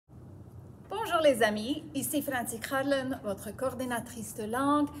Bonjour les amis, ici Francie Carlin, votre coordinatrice de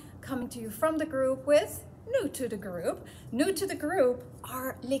langue, coming to you from the group with new to the group. New to the group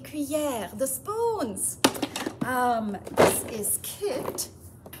are les cuillères, the spoons. This is kit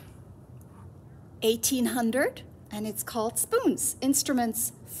 1800 and it's called Spoons,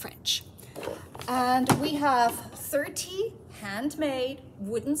 Instruments French. And we have 30 handmade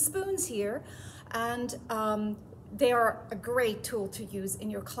wooden spoons here, and they are a great tool to use in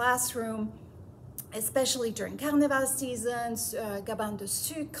your classroom, especially during Carnival seasons, Gabin de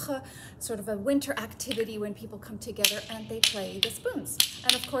Sucre, sort of a winter activity when people come together and they play the spoons.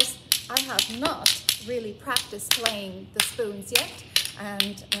 And of course, I have not really practiced playing the spoons yet,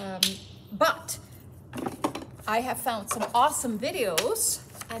 but I have found some awesome videos,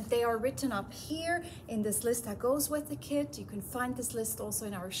 and they are written up here in this list that goes with the kit. You can find this list also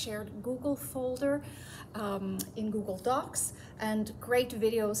in our shared Google folder in Google Docs, and great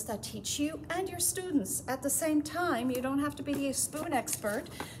videos that teach you and your students at the same time. You don't have to be a spoon expert.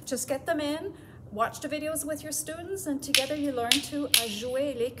 Just get them in, watch the videos with your students, and together you learn to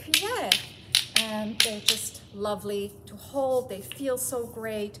jouer les cuillères. And they're just lovely to hold. They feel so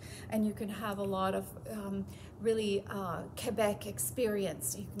great, and you can have a lot of really Quebec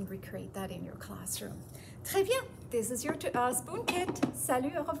experience. You can recreate that in your classroom. Très bien, this is your spoon kit.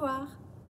 Salut, au revoir.